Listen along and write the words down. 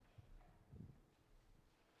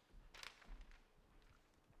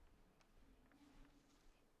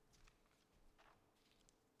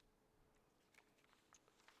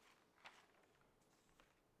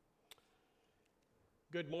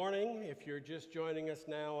Good morning. If you're just joining us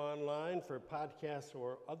now online for podcasts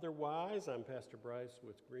or otherwise, I'm Pastor Bryce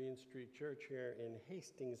with Green Street Church here in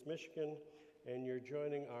Hastings, Michigan, and you're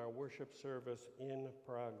joining our worship service in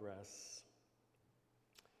progress.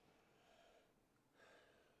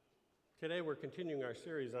 Today we're continuing our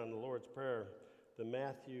series on the Lord's Prayer, the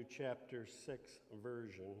Matthew chapter 6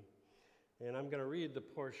 version. And I'm going to read the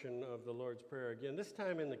portion of the Lord's Prayer again, this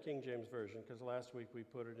time in the King James Version, because last week we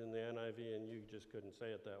put it in the NIV and you just couldn't say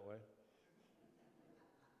it that way.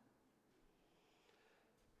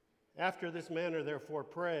 After this manner, therefore,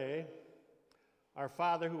 pray, Our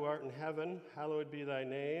Father who art in heaven, hallowed be thy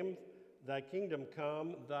name. Thy kingdom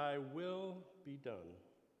come, thy will be done,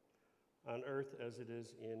 on earth as it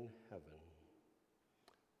is in heaven.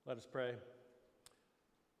 Let us pray.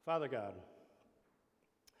 Father God,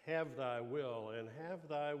 have thy will and have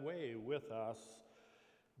thy way with us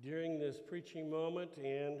during this preaching moment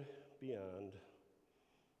and beyond.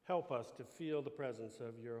 Help us to feel the presence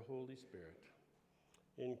of your Holy Spirit.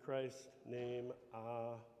 In Christ's name,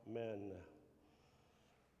 amen.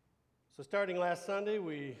 So starting last Sunday,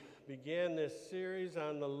 we began this series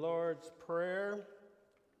on the Lord's Prayer.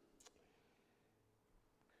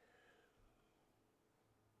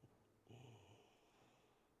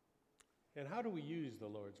 And how do we use the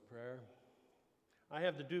Lord's Prayer? I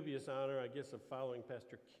have the dubious honor, I guess, of following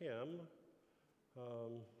Pastor Kim.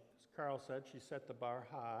 As Carl said, she set the bar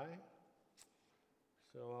high.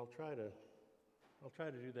 So I'll try to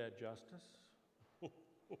do that justice.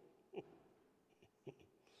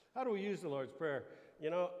 How do we use the Lord's Prayer? You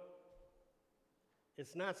know,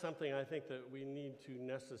 it's not something I think that we need to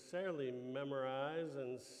necessarily memorize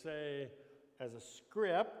and say as a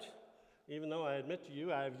script. Even though I admit to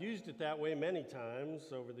you, I've used it that way many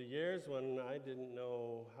times over the years when I didn't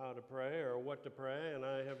know how to pray or what to pray, and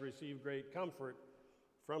I have received great comfort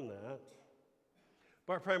from that.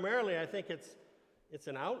 But primarily, I think it's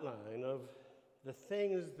an outline of the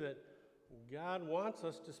things that God wants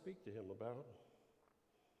us to speak to him about.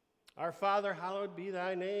 Our Father, hallowed be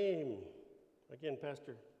thy name. Again,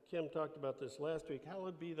 Pastor Kim talked about this last week.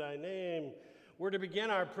 Hallowed be thy name. We're to begin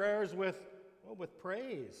our prayers with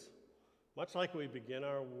praise. Much like we begin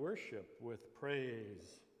our worship with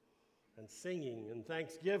praise and singing and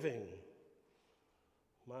thanksgiving.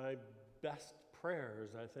 My best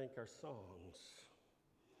prayers, I think, are songs.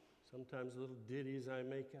 Sometimes little ditties I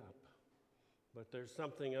make up. But there's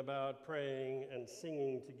something about praying and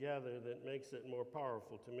singing together that makes it more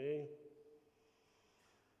powerful to me.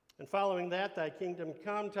 And following that, thy kingdom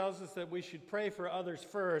come tells us that we should pray for others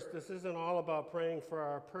first. This isn't all about praying for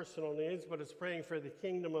our personal needs, but it's praying for the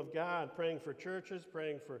kingdom of God, praying for churches,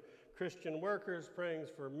 praying for Christian workers, praying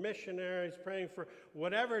for missionaries, praying for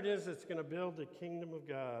whatever it is that's going to build the kingdom of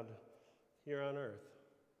God here on earth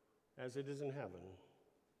as it is in heaven.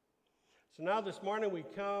 So now this morning we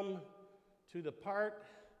come to the part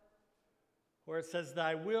where it says,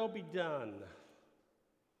 thy will be done.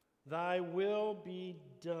 Thy will be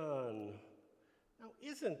done. Now,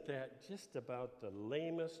 isn't that just about the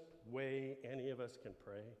lamest way any of us can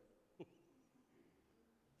pray?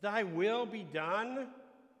 Thy will be done?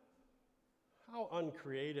 How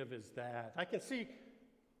uncreative is that? I can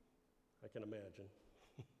imagine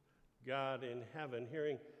God in heaven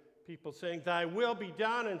hearing people saying, thy will be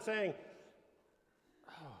done, and saying,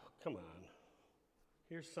 oh, come on.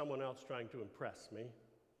 Here's someone else trying to impress me.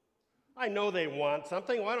 I know they want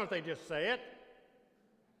something. Why don't they just say it?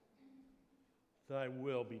 Thy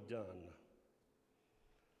will be done.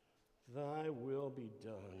 Thy will be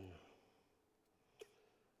done.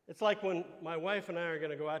 It's like when my wife and I are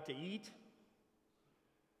going to go out to eat,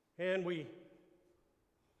 and we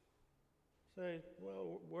say,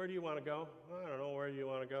 well, where do you want to go? I don't know, where do you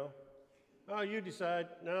want to go? Oh, you decide.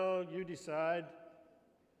 No, you decide.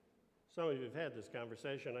 Some of you have had this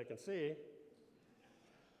conversation, I can see.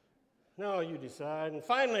 No, you decide. And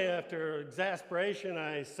finally, after exasperation,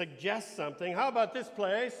 I suggest something. How about this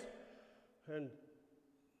place? And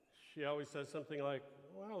she always says something like,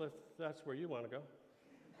 well, if that's where you want to go.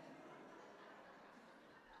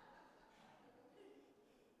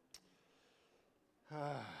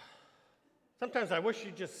 Sometimes I wish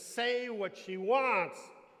she'd just say what she wants.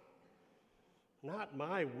 Not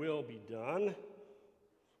my will be done.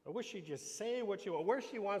 I wish she'd just say what she wants, where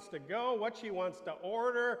she wants to go, what she wants to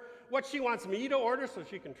order, what she wants me to order so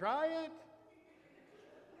she can try it.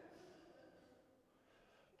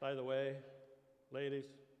 By the way, ladies,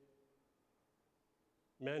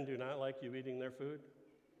 men do not like you eating their food.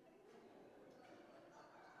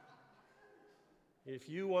 If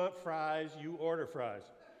you want fries, you order fries.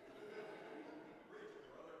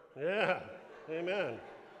 Yeah, amen.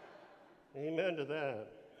 Amen to that.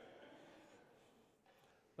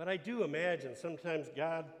 But I do imagine sometimes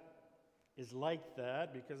God is like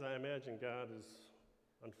that because I imagine God is,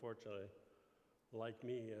 unfortunately, like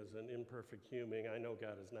me as an imperfect human. I know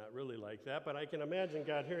God is not really like that, but I can imagine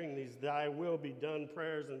God hearing these "Thy will be done"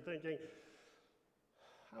 prayers and thinking,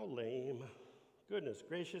 how lame. Goodness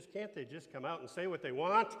gracious, can't they just come out and say what they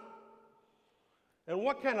want? And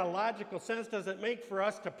what kind of logical sense does it make for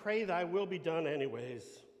us to pray "Thy will be done" anyways?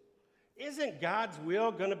 Isn't God's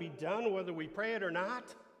will going to be done whether we pray it or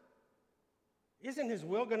not? Isn't his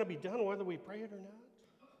will going to be done whether we pray it or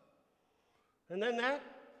not? And then that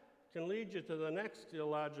can lead you to the next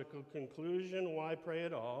illogical conclusion: why pray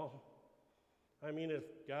at all? I mean, if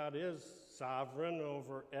God is sovereign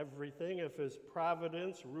over everything, if his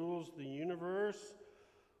providence rules the universe,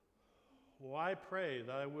 why pray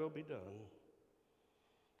 "Thy will be done"?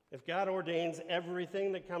 If God ordains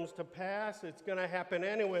everything that comes to pass, it's going to happen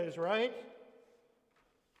anyways, right?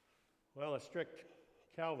 Well, a strict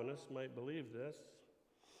Calvinist might believe this.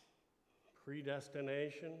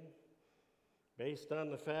 Predestination, based on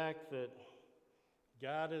the fact that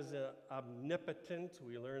God is omnipotent.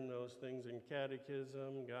 We learn those things in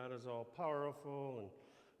catechism. God is all-powerful,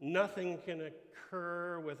 and nothing can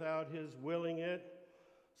occur without his willing it.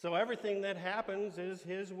 So everything that happens is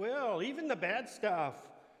his will, even the bad stuff,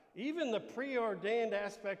 even the preordained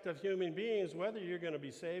aspect of human beings, whether you're going to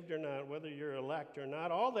be saved or not, whether you're elect or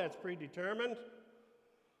not, all that's predetermined.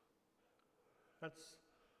 That's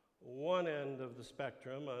one end of the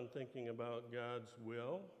spectrum on thinking about God's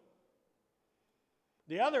will.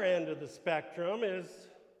 The other end of the spectrum is,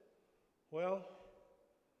 well,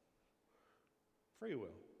 free will.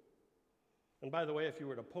 And by the way, if you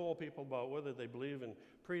were to poll people about whether they believe in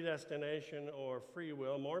predestination or free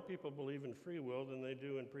will, more people believe in free will than they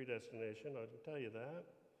do in predestination, I can tell you that.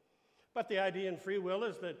 But the idea in free will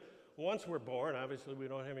is that once we're born, obviously we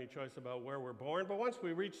don't have any choice about where we're born, but once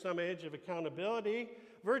we reach some age of accountability,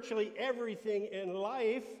 virtually everything in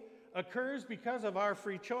life occurs because of our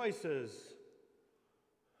free choices.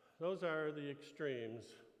 Those are the extremes,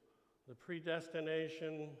 the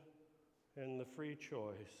predestination and the free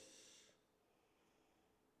choice.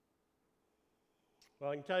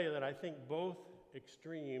 Well, I can tell you that I think both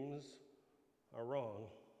extremes are wrong.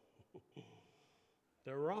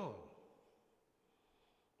 They're wrong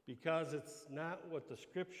because it's not what the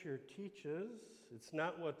Scripture teaches. It's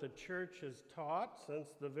not what the church has taught since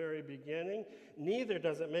the very beginning. Neither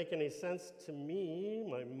does it make any sense to me,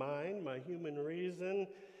 my mind, my human reason,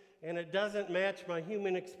 and it doesn't match my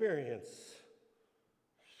human experience.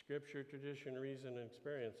 Scripture, tradition, reason, and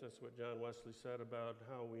experience. That's what John Wesley said about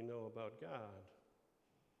how we know about God.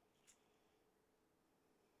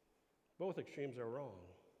 Both extremes are wrong.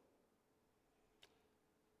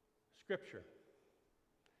 Scripture,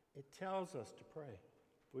 it tells us to pray.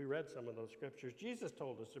 We read some of those scriptures. Jesus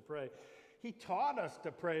told us to pray. He taught us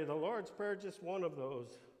to pray. The Lord's Prayer is just one of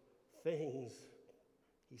those things.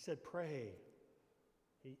 He said, pray.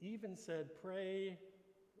 He even said, pray,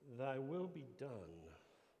 thy will be done.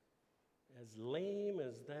 As lame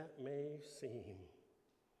as that may seem.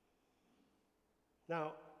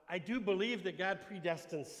 Now, I do believe that God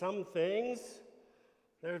predestines some things.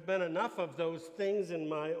 There have been enough of those things in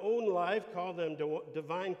my own life, call them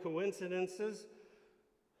divine coincidences,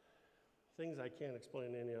 things I can't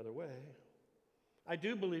explain any other way. I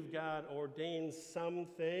do believe God ordains some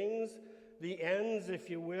things, the ends, if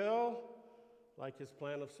you will, like his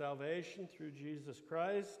plan of salvation through Jesus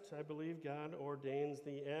Christ. I believe God ordains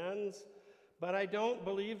the ends, but I don't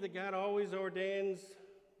believe that God always ordains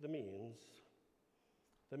the means.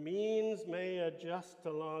 The means may adjust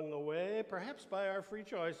along the way, perhaps by our free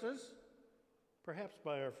choices,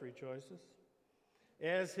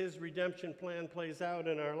 as his redemption plan plays out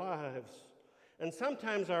in our lives. And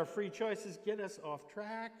sometimes our free choices get us off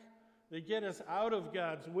track. They get us out of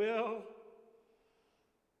God's will.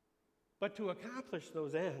 But to accomplish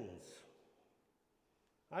those ends,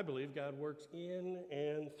 I believe God works in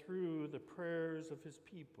and through the prayers of his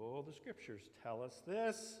people. The scriptures tell us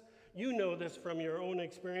this. You know this from your own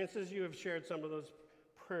experiences. You have shared some of those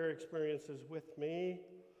prayer experiences with me,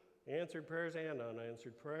 answered prayers and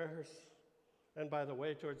unanswered prayers. And by the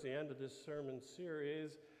way, towards the end of this sermon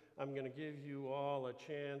series, I'm going to give you all a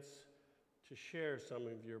chance to share some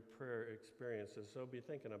of your prayer experiences. So be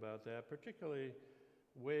thinking about that, particularly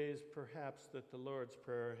ways perhaps that the Lord's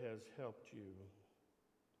Prayer has helped you.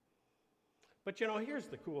 But here's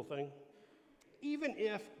the cool thing. Even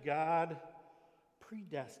if God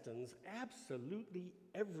predestines absolutely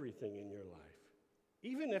everything in your life,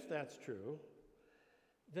 even if that's true,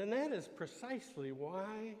 then that is precisely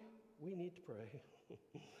why we need to pray.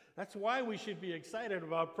 That's why we should be excited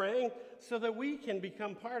about praying, so that we can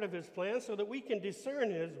become part of his plan, so that we can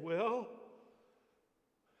discern his will.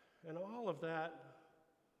 And all of that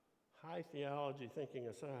high theology thinking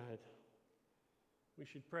aside, we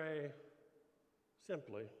should pray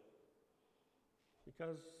simply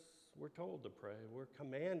because we're told to pray. We're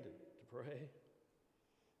commanded to pray.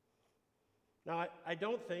 Now, I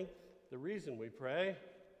don't think the reason we pray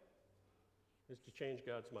is to change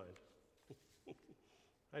God's mind.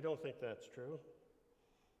 I don't think that's true.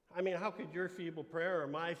 I mean, how could your feeble prayer or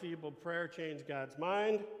my feeble prayer change God's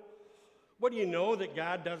mind? What do you know that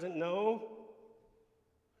God doesn't know?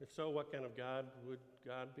 If so, what kind of God would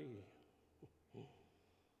God be?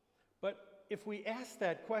 But if we ask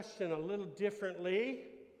that question a little differently,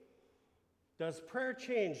 does prayer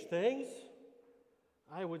change things?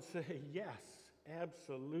 I would say yes,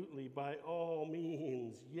 absolutely, by all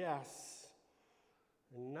means, yes.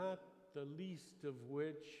 And not the least of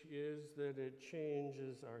which is that it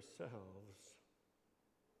changes ourselves.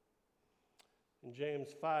 In James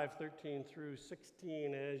 5:13 through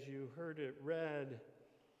 16, as you heard it read,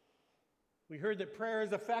 we heard that prayer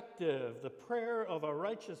is effective. The prayer of a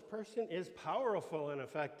righteous person is powerful and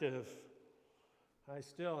effective. I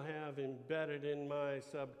still have embedded in my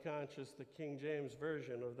subconscious the King James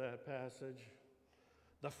Version of that passage.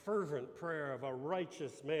 The fervent prayer of a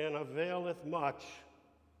righteous man availeth much.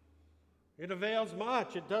 It avails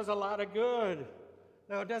much. It does a lot of good.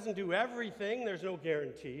 Now, it doesn't do everything. There's no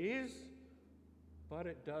guarantees. But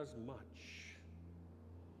it does much.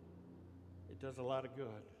 It does a lot of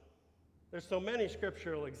good. There's so many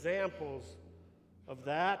scriptural examples of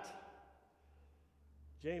that.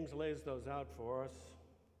 James lays those out for us.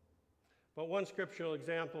 But one scriptural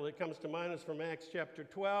example that comes to mind is from Acts chapter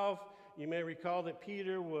 12. You may recall that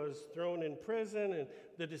Peter was thrown in prison, and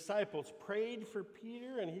the disciples prayed for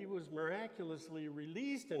Peter, and he was miraculously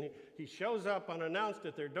released, and he shows up unannounced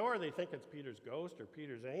at their door. They think it's Peter's ghost or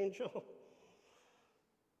Peter's angel.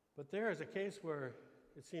 But there is a case where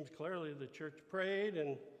it seems clearly the church prayed,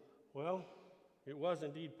 and, well, it was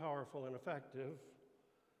indeed powerful and effective.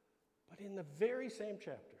 But in the very same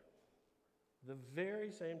chapter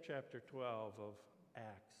 12 of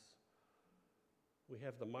Acts, we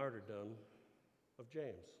have the martyrdom of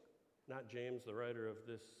James. Not James, the writer of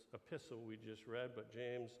this epistle we just read, but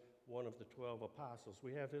James, one of the 12 apostles.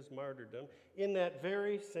 We have his martyrdom in that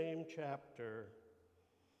very same chapter.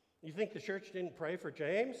 You think the church didn't pray for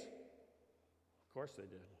James? Of course they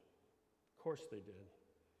did. Of course they did.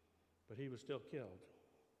 But he was still killed.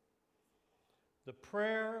 The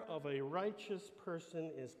prayer of a righteous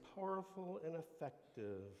person is powerful and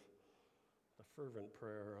effective. The fervent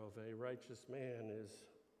prayer of a righteous man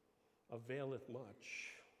availeth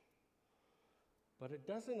much. But it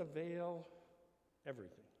doesn't avail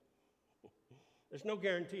everything. There's no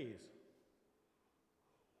guarantees.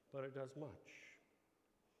 But it does much.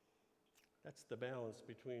 That's the balance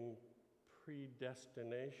between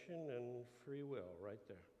predestination and free will right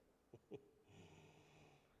there.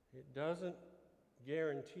 It doesn't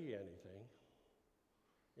guarantee anything.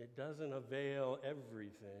 It doesn't avail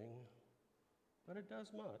everything, but it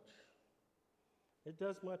does much. It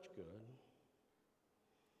does much good.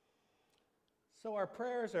 So our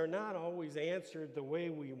prayers are not always answered the way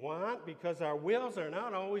we want because our wills are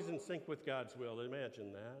not always in sync with God's will.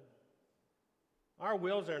 Imagine that. Our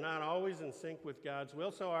wills are not always in sync with God's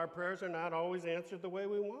will, so our prayers are not always answered the way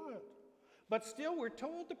we want. But still, we're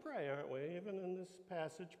told to pray, aren't we? Even in this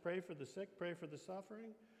passage, pray for the sick, pray for the suffering.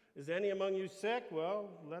 Is any among you sick? Well,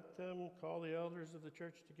 let them call the elders of the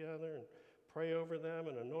church together and pray over them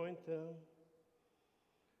and anoint them.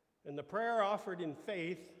 And the prayer offered in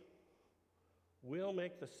faith will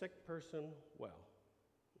make the sick person well.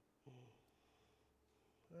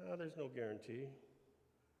 There's no guarantee.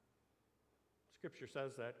 Scripture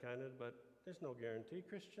says that kind of, but there's no guarantee.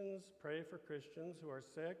 Christians pray for Christians who are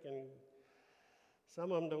sick, and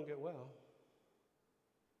some of them don't get well.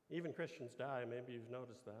 Even Christians die. Maybe you've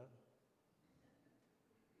noticed that.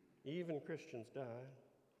 Even Christians die.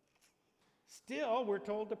 Still, we're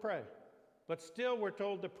told to pray. But still, we're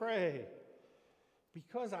told to pray.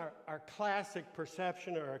 Because our classic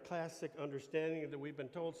perception or our classic understanding that we've been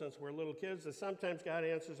told since we're little kids is sometimes God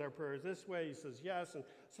answers our prayers this way, he says yes, and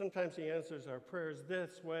sometimes he answers our prayers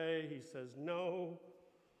this way, he says no.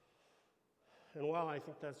 And while I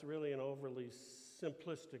think that's really an overly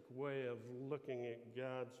simplistic way of looking at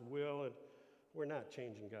God's will, we're not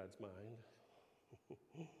changing God's mind.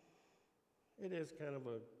 It is kind of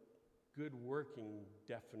a good working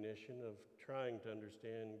definition of trying to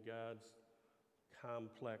understand God's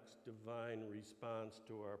complex divine response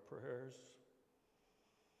to our prayers.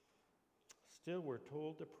 Still, we're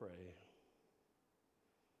told to pray.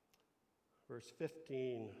 Verse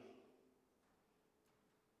 15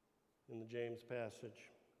 in the James passage,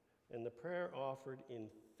 and the prayer offered in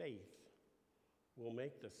faith will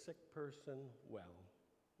make the sick person well.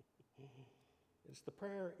 It's the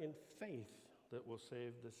prayer in faith that will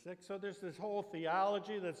save the sick. So there's this whole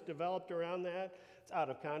theology that's developed around that. It's out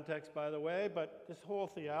of context, by the way, but this whole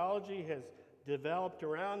theology has developed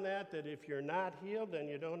around that if you're not healed, then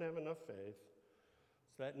you don't have enough faith.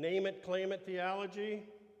 It's that name it, claim it theology.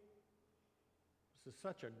 This is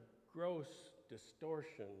such a gross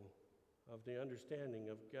distortion of the understanding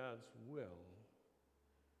of God's will.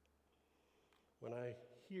 When I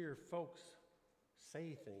hear folks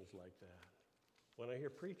say things like that, when I hear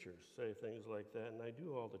preachers say things like that, and I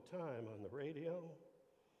do all the time on the radio,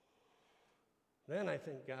 then I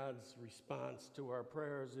think God's response to our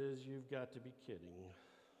prayers is, you've got to be kidding.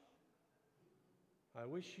 I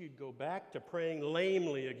wish you'd go back to praying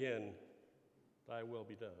lamely again. Thy will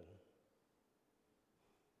be done.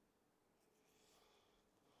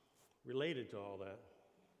 Related to all that,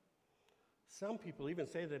 some people even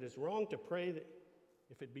say that it's wrong to pray that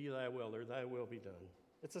if it be thy will or thy will be done.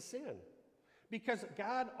 It's a sin. Because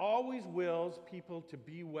God always wills people to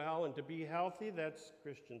be well and to be healthy. That's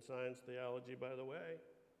Christian Science theology, by the way.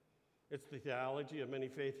 It's the theology of many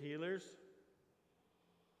faith healers.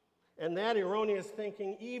 And that erroneous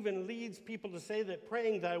thinking even leads people to say that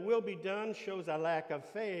praying thy will be done shows a lack of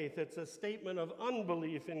faith. It's a statement of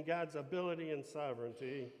unbelief in God's ability and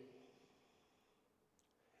sovereignty.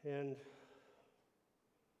 And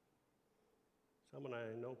someone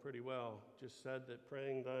I know pretty well just said that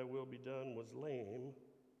praying thy will be done was lame.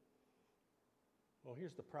 Well,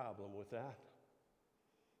 here's the problem with that.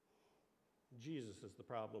 Jesus is the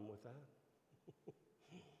problem with that.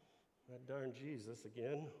 That darn Jesus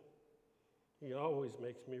again. He always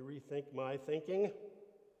makes me rethink my thinking.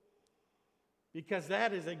 Because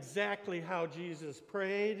that is exactly how Jesus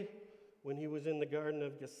prayed when he was in the Garden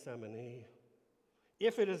of Gethsemane.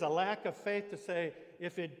 If it is a lack of faith to say,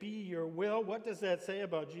 if it be your will, what does that say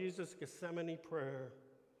about Jesus' Gethsemane prayer?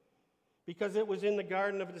 Because it was in the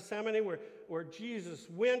Garden of Gethsemane where Jesus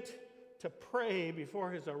went to pray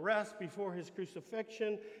before his arrest, before his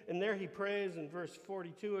crucifixion. And there he prays in verse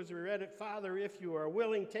 42 as we read it, Father, if you are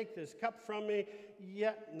willing, take this cup from me,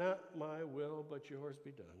 yet not my will, but yours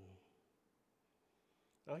be done.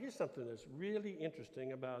 Now here's something that's really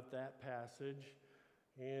interesting about that passage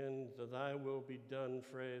and the thy will be done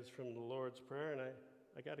phrase from the Lord's Prayer. And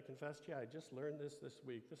I got to confess to you, I just learned this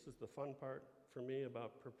week. This is the fun part for me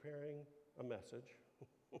about preparing a message.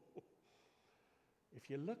 If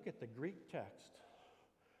you look at the Greek text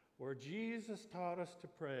where Jesus taught us to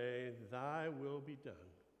pray, thy will be done,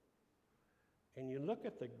 and you look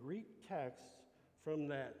at the Greek text from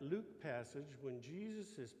that Luke passage when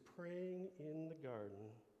Jesus is praying in the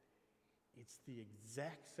garden, it's the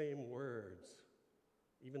exact same words,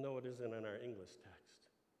 even though it isn't in our English text.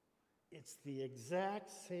 It's the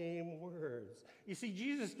exact same words. You see,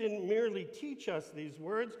 Jesus didn't merely teach us these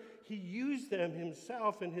words, he used them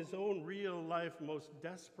himself in his own real life, most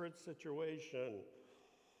desperate situation.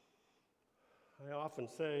 I often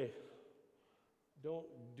say, don't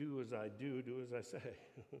do as I do, do as I say.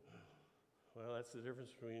 Well, that's the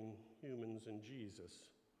difference between humans and Jesus.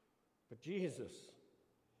 But Jesus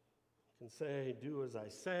can say, do as I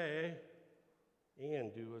say,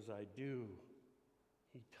 and do as I do.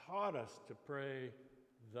 He taught us to pray,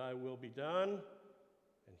 thy will be done,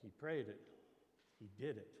 and he prayed it. He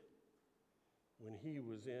did it when he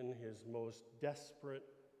was in his most desperate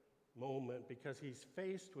moment because he's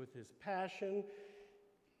faced with his passion.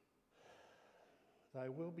 Thy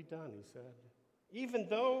will be done, he said. Even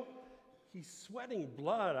though he's sweating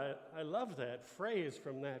blood, I love that phrase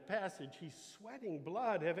from that passage. He's sweating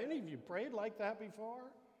blood. Have any of you prayed like that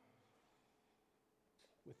before?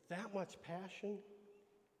 With that much passion?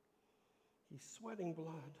 He's sweating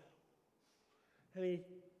blood. And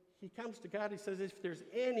he comes to God, he says, if there's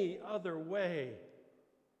any other way,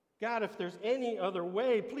 God, if there's any other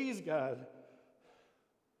way, please, God,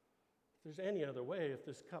 if there's any other way, if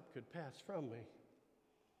this cup could pass from me.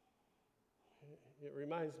 It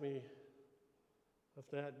reminds me of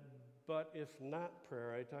that but if not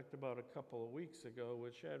prayer I talked about a couple of weeks ago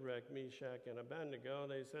with Shadrach, Meshach, and Abednego.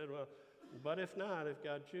 They said, well, but if not, if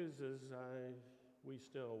God chooses, we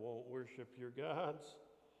still won't worship your gods.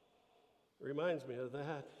 It reminds me of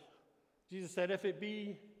that. Jesus said, if it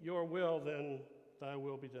be your will, then thy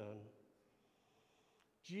will be done.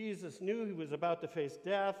 Jesus knew he was about to face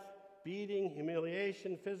death, beating,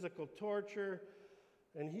 humiliation, physical torture,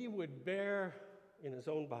 and he would bear in his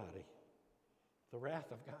own body the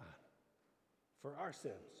wrath of God. for our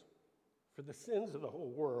sins, for the sins of the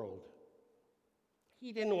whole world.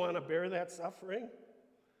 He didn't want to bear that suffering,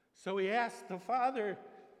 so he asked the Father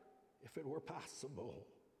if it were possible,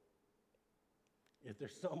 if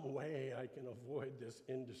there's some way I can avoid this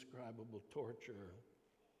indescribable torture.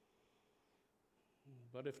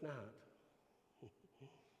 But if not,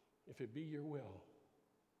 if it be your will,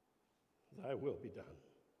 thy will be done.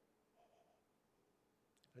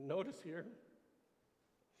 And notice here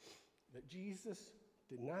that Jesus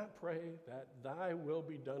did not pray that thy will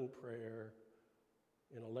be done prayer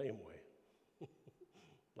in a lame way,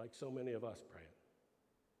 like so many of us pray it.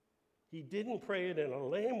 He didn't pray it in a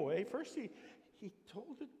lame way. First, he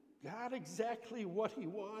told God exactly what he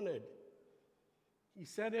wanted. He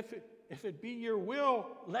said, if it be your will,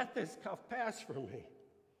 let this cup pass from me.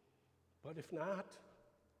 But if not,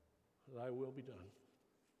 thy will be done.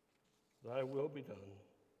 Thy will be done.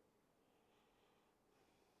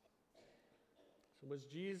 So was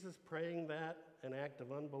Jesus praying that an act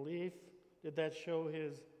of unbelief? Did that show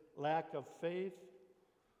his lack of faith?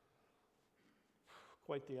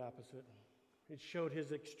 Quite the opposite. It showed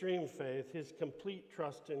his extreme faith, his complete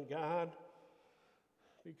trust in God,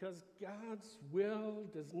 because God's will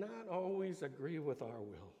does not always agree with our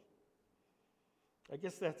will. I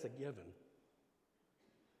guess that's a given.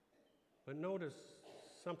 But notice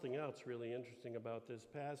something else really interesting about this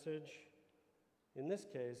passage. In this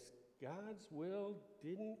case, God's will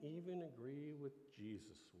didn't even agree with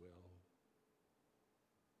Jesus' will.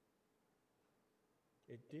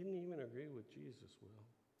 It didn't even agree with Jesus' will.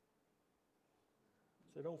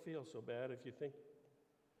 So don't feel so bad if you think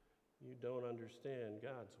you don't understand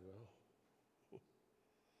God's will.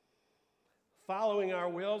 Following our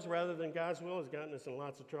wills rather than God's will has gotten us in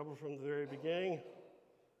lots of trouble from the very beginning.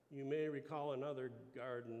 You may recall another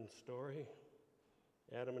garden story.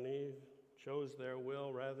 Adam and Eve chose their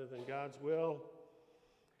will rather than God's will.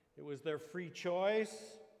 It was their free choice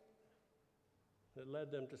that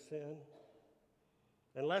led them to sin.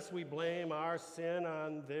 Unless we blame our sin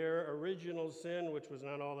on their original sin, which was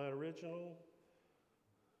not all that original,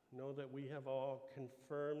 know that we have all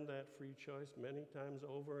confirmed that free choice many times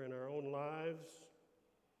over in our own lives.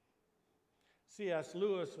 C.S.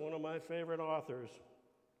 Lewis, one of my favorite authors,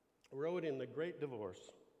 wrote in The Great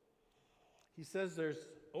Divorce. He says there's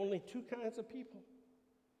only two kinds of people.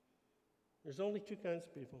 There's only two kinds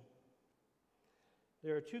of people.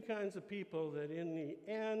 There are two kinds of people that in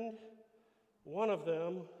the end, one of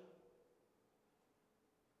them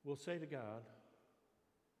will say to God,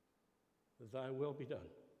 thy will be done.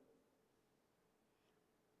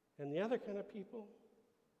 And the other kind of people,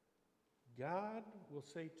 God will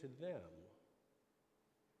say to them,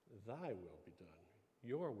 thy will be done,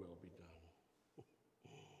 your will be done.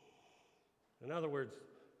 In other words,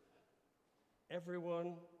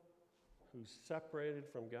 everyone who's separated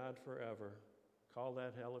from God forever, call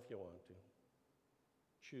that hell if you want to,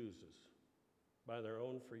 chooses by their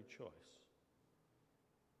own free choice,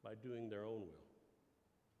 by doing their own will,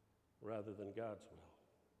 rather than God's will.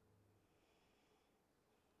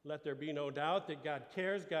 Let there be no doubt that God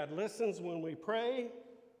cares, God listens when we pray.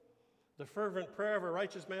 The fervent prayer of a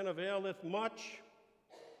righteous man availeth much.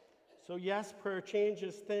 So yes, prayer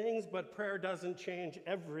changes things, but prayer doesn't change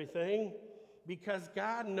everything, because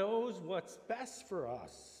God knows what's best for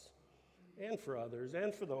us and for others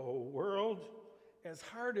and for the whole world. As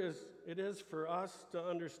hard as it is for us to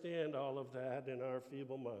understand all of that in our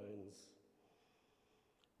feeble minds.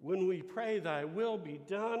 When we pray, thy will be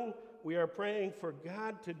done, we are praying for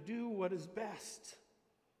God to do what is best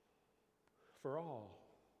for all,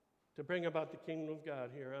 to bring about the kingdom of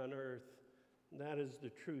God here on earth. And that is the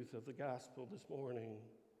truth of the gospel this morning.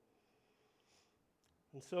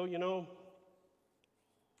 And so,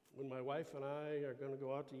 when my wife and I are going to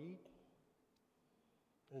go out to eat,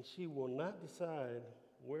 and she will not decide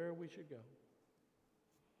where we should go,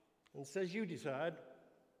 and says, you decide,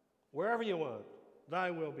 wherever you want, thy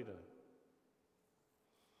will be done.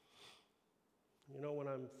 When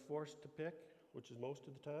I'm forced to pick, which is most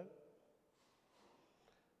of the time,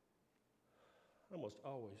 I almost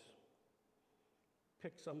always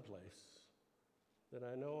pick someplace that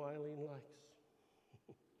I know Eileen likes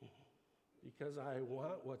because I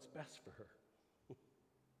want what's best for her.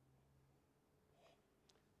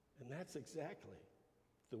 And that's exactly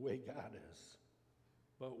the way God is,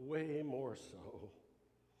 but way more so.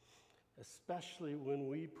 Especially when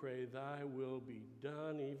we pray, thy will be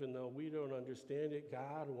done, even though we don't understand it,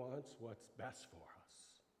 God wants what's best for us.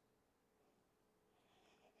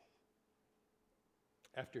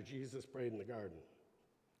 After Jesus prayed in the garden,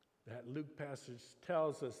 that Luke passage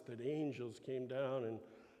tells us that angels came down and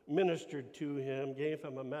ministered to him, gave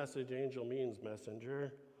him a message. Angel means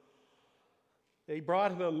messenger. They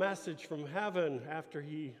brought him a message from heaven after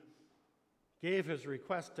he gave his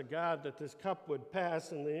request to God that this cup would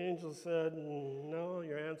pass, and the angel said, no,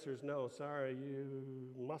 your answer is no. Sorry,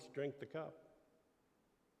 you must drink the cup.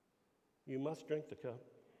 You must drink the cup.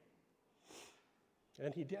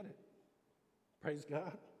 And he did it. Praise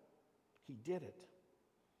God. He did it.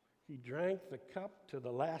 He drank the cup to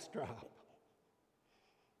the last drop.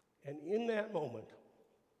 And in that moment,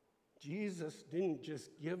 Jesus didn't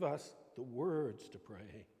just give us the words to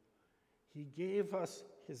pray. He gave us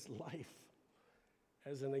his life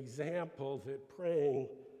as an example that praying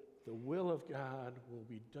the will of God will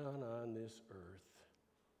be done on this earth.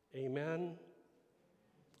 Amen.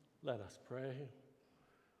 Let us pray.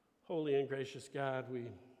 Holy and gracious God,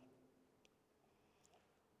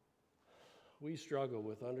 we struggle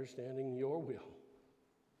with understanding your will,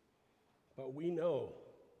 but we know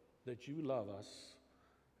that you love us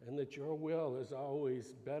and that your will is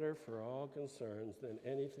always better for all concerns than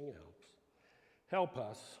anything else. Help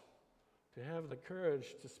us to have the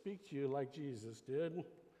courage to speak to you like Jesus did,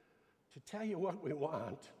 to tell you what we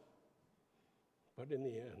want, but in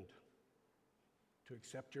the end, to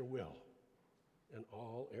accept your will in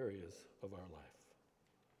all areas of our life.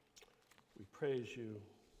 We praise you.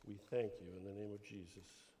 We thank you in the name of Jesus.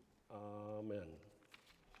 Amen.